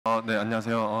네,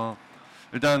 안녕하세요.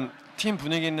 일단 팀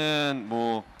분위기는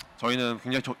뭐 저희는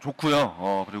굉장히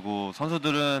좋고요. 그리고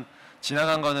선수들은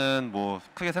지나간 거는 뭐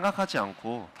크게 생각하지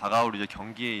않고 다가올 이제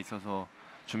경기에 있어서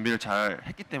준비를 잘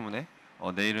했기 때문에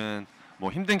내일은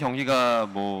뭐 힘든 경기가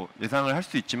뭐 예상을 할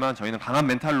수 있지만 저희는 강한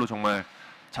멘탈로 정말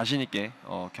자신 있게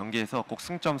경기에서 꼭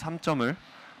승점 3점을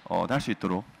할 수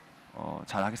있도록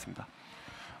잘 하겠습니다.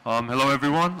 Hello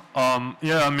everyone.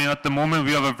 Yeah, I mean at the moment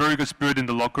we have a very good spirit in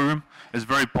the locker room. It's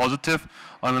very positive.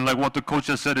 I mean like what the coach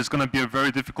has said, it's going to be a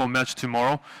very difficult match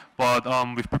tomorrow, but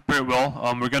we've prepared well.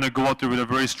 We're going to go out there with a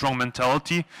very strong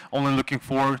mentality, only looking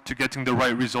forward to getting the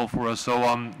right result for us. So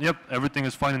yep, everything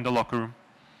is fine in the locker room.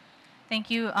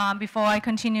 Thank you. Before I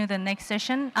continue the next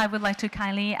session, I would like to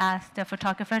kindly ask the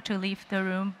photographer to leave the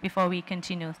room before we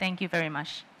continue. Thank you very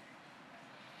much.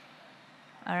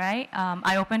 All right,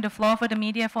 I open the floor for the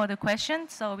media for the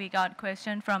questions. So we got a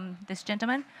question from this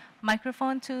gentleman.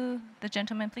 Microphone to the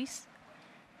gentleman, please.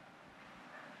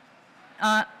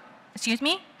 Excuse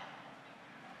me?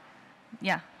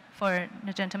 Yeah, for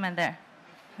the gentleman there,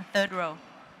 the third row.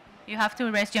 You have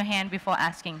to raise your hand before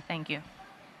asking. Thank you.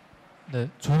 네,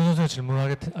 조현우 선수에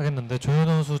질문하겠는데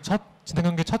조현우 선수 지난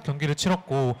경기 첫 경기를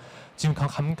치렀고 지금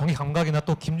경기 감각이나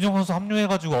또 김주영 선수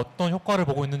합류해가지고 어떤 효과를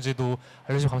보고 있는지도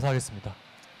알려주시면 감사하겠습니다.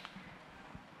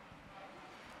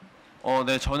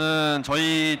 네, 저는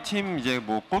저희 팀 이제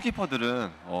뭐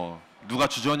골키퍼들은 누가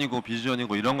주전이고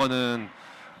비주전이고 이런 거는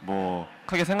뭐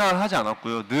크게 생각을 하지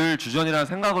않았고요. 늘 주전이라는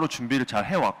생각으로 준비를 잘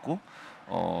해왔고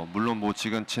물론 뭐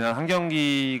지금 지난 한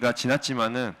경기가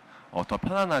지났지만은 더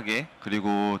편안하게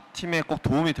그리고 팀에 꼭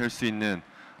도움이 될 수 있는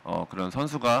그런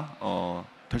선수가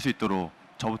될 수 있도록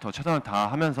저부터 최선을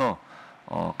다하면서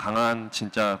강한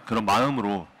진짜 그런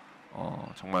마음으로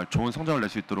정말 좋은 성적을 낼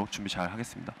수 있도록 준비 잘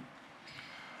하겠습니다.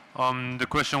 The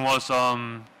question was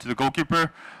to the goalkeeper.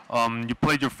 You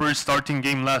played your first starting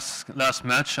game last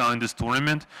match in this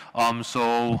tournament.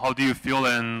 So how do you feel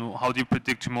and how do you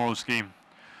predict tomorrow's game?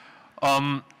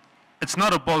 It's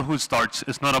not about who starts.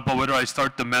 It's not about whether I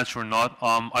start the match or not.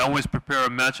 I always prepare a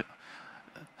match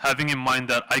having in mind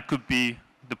that I could be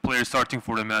the player starting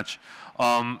for the match.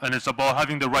 And it's about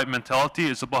having the right mentality.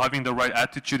 It's about having the right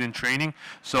attitude in training.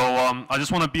 So I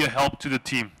just want to be a help to the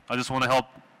team. I just want to help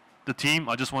the team.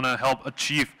 I just want to help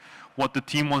achieve what the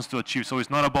team wants to achieve. So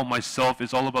it's not about myself.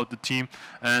 It's all about the team.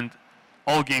 And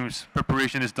all games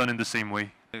preparation is done in the same way.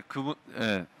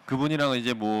 그분이랑은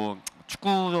이제 뭐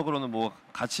축구적으로는 뭐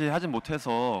같이 하진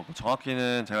못해서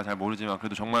정확히는 제가 잘 모르지만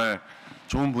그래도 정말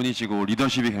좋은 분이시고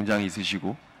리더십이 굉장히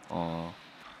있으시고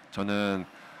저는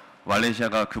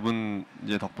말레이시아가 그분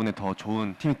이제 덕분에 더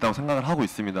좋은 팀이 있다고 생각을 하고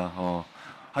있습니다.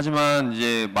 하지만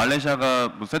이제 말레이시아가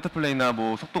뭐 세트 플레이나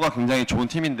뭐 속도가 굉장히 좋은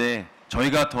팀인데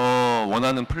저희가 더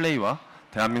원하는 플레이와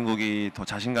대한민국이 더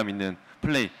자신감 있는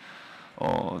플레이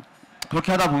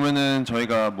그렇게 하다 보면은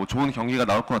저희가 뭐 좋은 경기가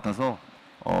나올 것 같아서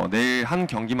내일 한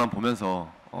경기만 보면서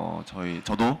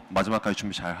저도 마지막까지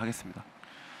준비 잘 하겠습니다.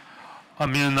 I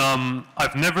mean,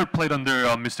 I've never played under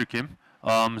Mr. Kim.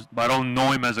 But I don't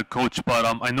know him as a coach, but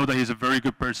I know that he's a very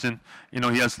good person. You know,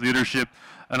 he has leadership,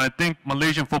 and I think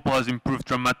Malaysian football has improved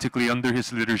dramatically under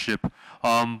his leadership.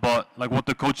 But like what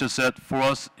the coach has said, for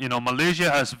us, you know, Malaysia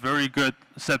has very good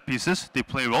set pieces. They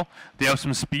play well. They have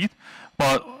some speed,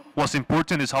 but what's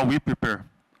important is how we prepare.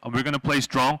 We're going to play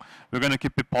strong. We're going to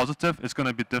keep it positive. It's going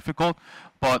to be difficult,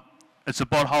 but it's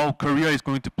about how Korea is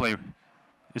going to play.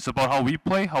 It's about how we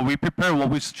play, how we prepare, what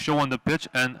we show on the pitch.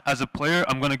 And as a player,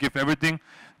 I'm going to give everything,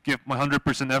 give my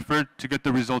 100% effort to get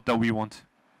the result that we want.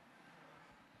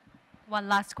 One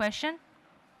last question.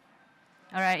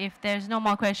 All right, if there's no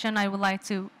more question, I would like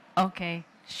to, okay,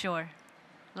 sure.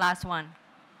 Last one.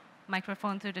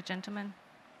 Microphone to the gentleman.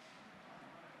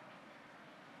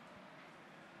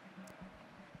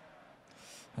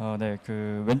 네,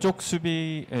 그 왼쪽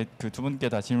수비에 그 두 분께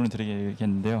다 질문을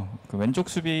드리겠는데요. 그 왼쪽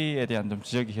수비에 대한 좀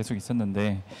지적이 계속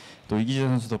있었는데 또 이기재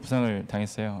선수도 부상을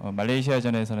당했어요.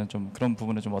 말레이시아전에서는 좀 그런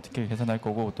부분을 좀 어떻게 개선할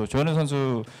거고 또 조현우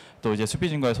선수도 이제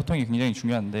수비진과의 소통이 굉장히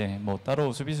중요한데 뭐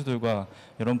따로 수비수들과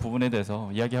이런 부분에 대해서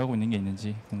이야기하고 있는 게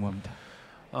있는지 궁금합니다.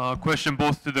 Question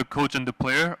both to the coach and the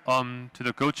player. To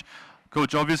the coach.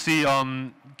 Coach, obviously,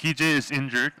 Kije is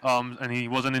injured and he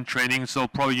wasn't in training, so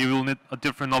probably you will need a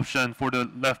different option for the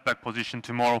left back position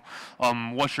tomorrow.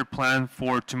 What's your plan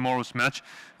for tomorrow's match?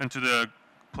 And to the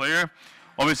player,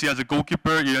 obviously as a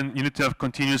goalkeeper, you need to have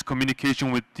continuous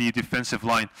communication with the defensive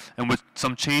line. And with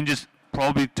some changes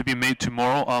probably to be made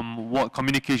tomorrow, what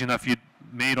communication have you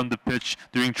made on the pitch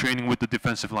during training with the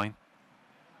defensive line?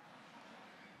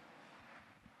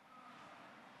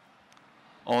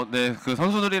 네, 그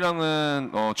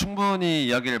선수들이랑은 충분히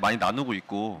이야기를 많이 나누고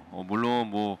있고, 물론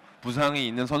뭐 부상이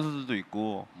있는 선수들도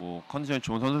있고, 뭐 컨디션이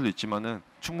좋은 선수들도 있지만은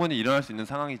충분히 일어날 수 있는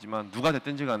상황이지만 누가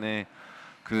됐든지 간에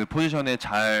그 포지션에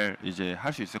잘 이제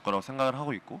할 수 있을 거라고 생각을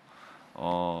하고 있고,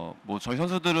 뭐 저희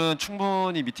선수들은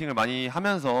충분히 미팅을 많이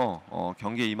하면서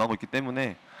경기에 임하고 있기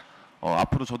때문에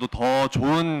앞으로 저도 더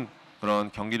좋은 그런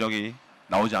경기력이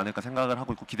나오지 않을까 생각을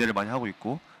하고 있고 기대를 많이 하고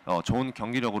있고 좋은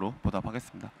경기력으로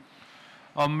보답하겠습니다.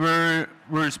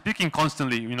 We're speaking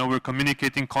constantly. You know, we're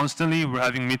communicating constantly. We're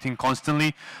having meeting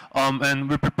constantly, and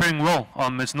we're preparing well.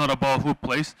 It's not about who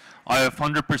plays. I have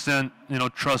 100%,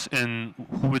 trust in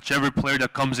whichever player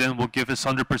that comes in will give his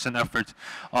 100% effort.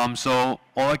 So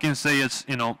all I can say is,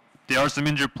 there are some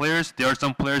injured players. There are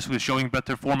some players who are showing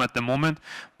better form at the moment.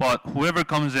 But whoever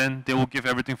comes in, they will give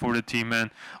everything for the team.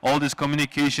 And all this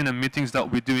communication and meetings that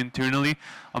we do internally,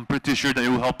 I'm pretty sure that it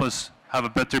will help us have a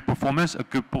better performance, a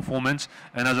good performance.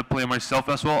 And as a player myself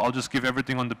as well, I'll just give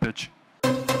everything on the pitch.